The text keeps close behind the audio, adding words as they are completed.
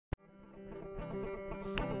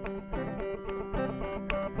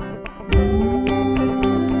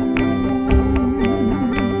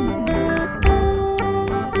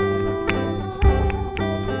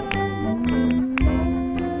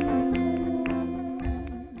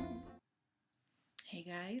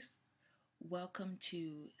Welcome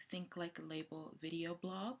to Think Like a Label video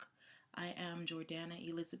blog. I am Jordana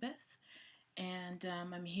Elizabeth, and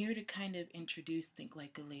I'm here to kind of introduce Think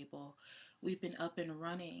Like a Label. We've been up and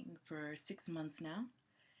running for 6 months now,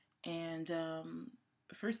 and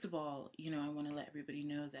first of all, I want to let everybody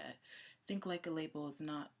know that Think Like a Label is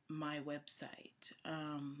not my website.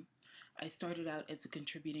 I started out as a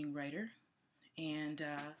contributing writer and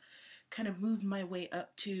kind of moved my way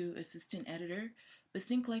up to assistant editor. But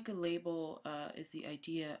Think Like a Label is the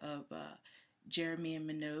idea of Jeremy and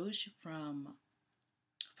Minogue from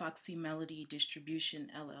Foxy Melody Distribution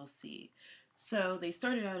LLC. So they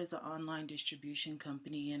started out as an online distribution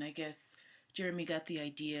company, and I guess Jeremy got the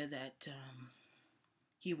idea that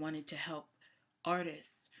he wanted to help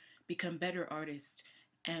artists become better artists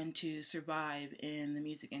and to survive in the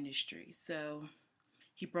music industry. So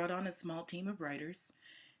he brought on a small team of writers,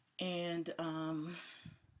 and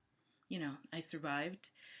I survived,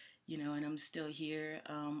 and I'm still here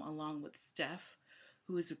along with Steph,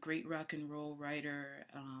 who is a great rock and roll writer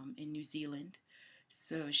in New Zealand.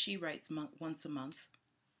 So she writes once a month,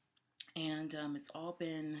 and it's all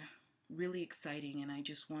been really exciting, and I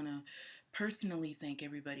just want to personally thank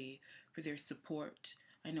everybody for their support.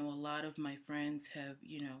 I know a lot of my friends have,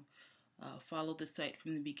 followed the site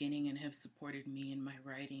from the beginning and have supported me in my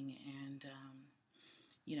writing, and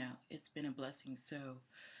it's been a blessing. So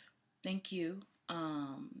thank you.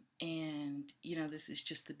 And this is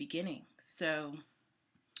just the beginning. So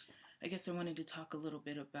I guess I wanted to talk a little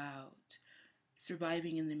bit about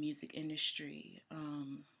surviving in the music industry.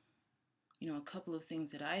 A couple of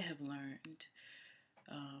things that I have learned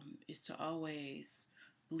is to always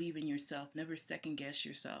believe in yourself, never second guess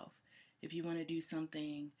yourself. If you want to do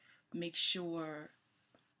something, make sure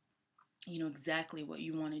you know exactly what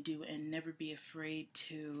you want to do and never be afraid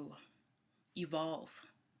to evolve.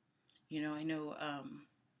 I know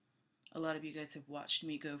a lot of you guys have watched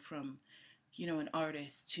me go from, an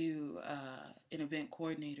artist to an event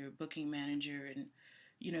coordinator, booking manager, and,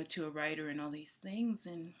 to a writer and all these things.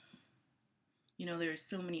 And, there are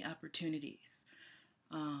so many opportunities.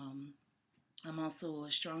 I'm also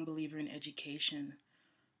a strong believer in education.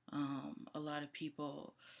 A lot of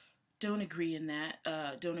people don't agree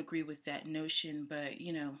don't agree with that notion, but,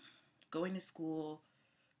 going to school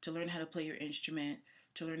to learn how to play your instrument,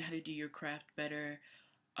 to learn how to do your craft better,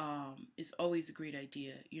 is always a great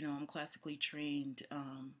idea. I'm classically trained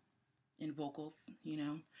in vocals.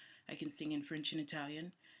 I can sing in French and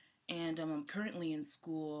Italian, and I'm currently in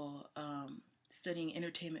school studying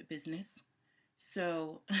entertainment business.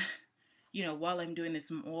 So, while I'm doing this,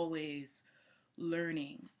 I'm always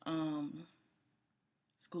learning.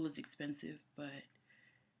 School is expensive, but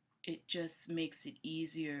it just makes it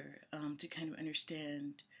easier to kind of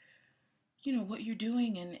understand, what you're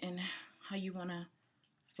doing and how you want to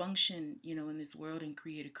function, in this world and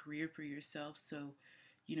create a career for yourself, so,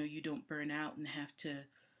 you don't burn out and have to,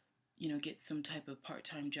 get some type of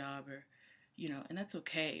part-time job or, and that's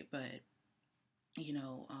okay, but, you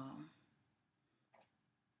know, um,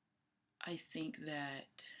 I think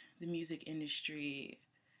that the music industry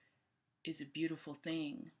is a beautiful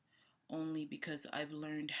thing only because I've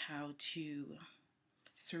learned how to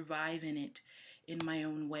survive in it in my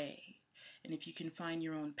own way. And if you can find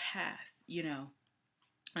your own path,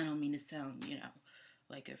 I don't mean to sound,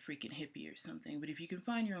 like a freaking hippie or something, but if you can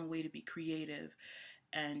find your own way to be creative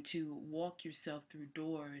and to walk yourself through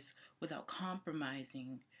doors without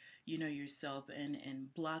compromising, yourself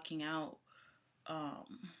and blocking out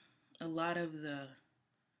um, a lot of the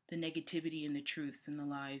negativity and the truths and the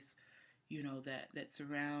lies, that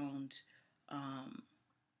surround um,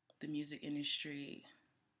 the music industry,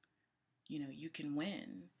 you can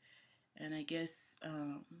win. And I guess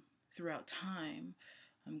throughout time,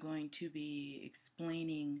 I'm going to be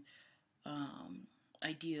explaining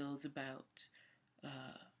ideals about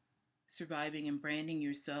uh, surviving and branding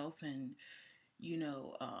yourself, and you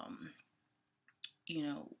know, um, you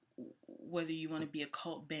know, whether you want to be a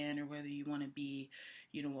cult band or whether you want to be,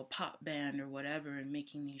 a pop band or whatever, and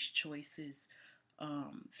making these choices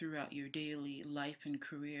throughout your daily life and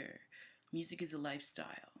career. Music is a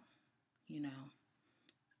lifestyle, you know.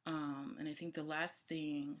 And I think the last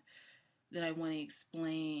thing that I want to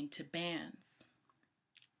explain to bands,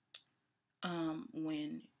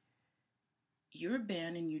 when you're a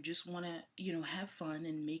band and you just want to, have fun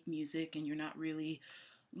and make music, and you're not really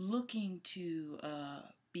looking to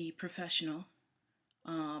be professional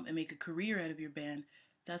and make a career out of your band,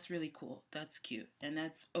 that's really cool. That's cute. And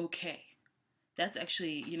that's okay. That's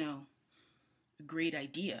actually, a great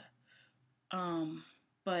idea.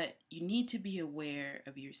 But you need to be aware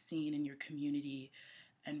of your scene and your community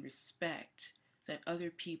and respect that other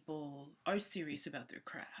people are serious about their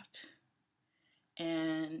craft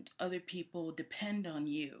and other people depend on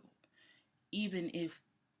you, even if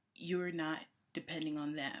you're not depending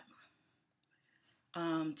on them.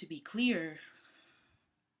 To be clear,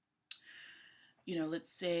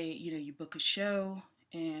 let's say, you book a show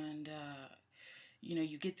and,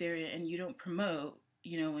 you get there and you don't promote,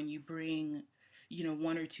 and you bring,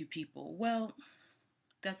 one or two people. Well,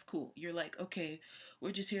 that's cool. You're like, okay,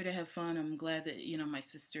 we're just here to have fun. I'm glad that, my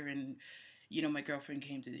sister and, my girlfriend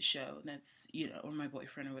came to the show. And that's, or my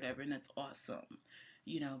boyfriend or whatever. And that's awesome.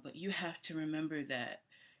 But you have to remember that,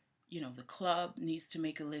 the club needs to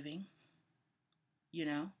make a living,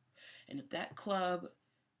 and if that club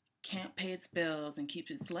can't pay its bills and keep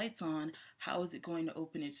its lights on, how is it going to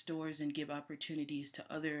open its doors and give opportunities to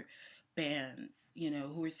other bands,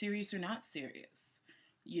 who are serious or not serious,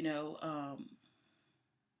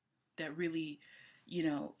 that really,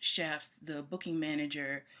 shafts the booking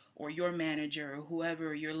manager or your manager or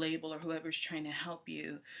whoever, your label or whoever's trying to help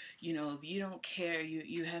you. If you don't care,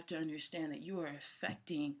 you have to understand that you are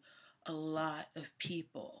affecting a lot of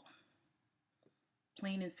people.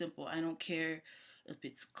 Plain and simple. I don't care if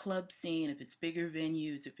it's club scene, if it's bigger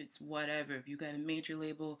venues, if it's whatever, if you got a major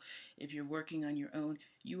label, if you're working on your own,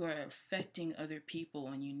 you are affecting other people.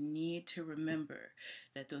 And you need to remember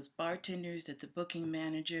that those bartenders, that the booking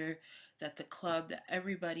manager, that the club, that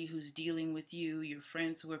everybody who's dealing with you, your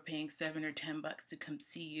friends who are paying $7 or $10 to come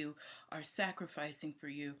see you, are sacrificing for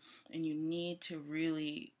you. And you need to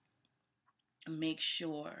really make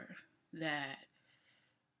sure that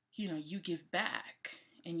you give back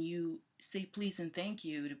and you say please and thank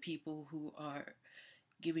you to people who are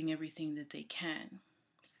giving everything that they can.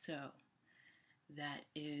 So that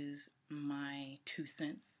is my 2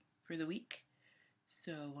 cents for the week.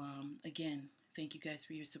 So again, thank you guys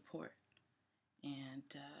for your support, and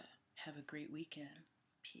have a great weekend.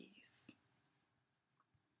 Peace.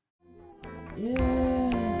 Yeah.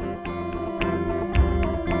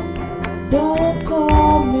 Don't call.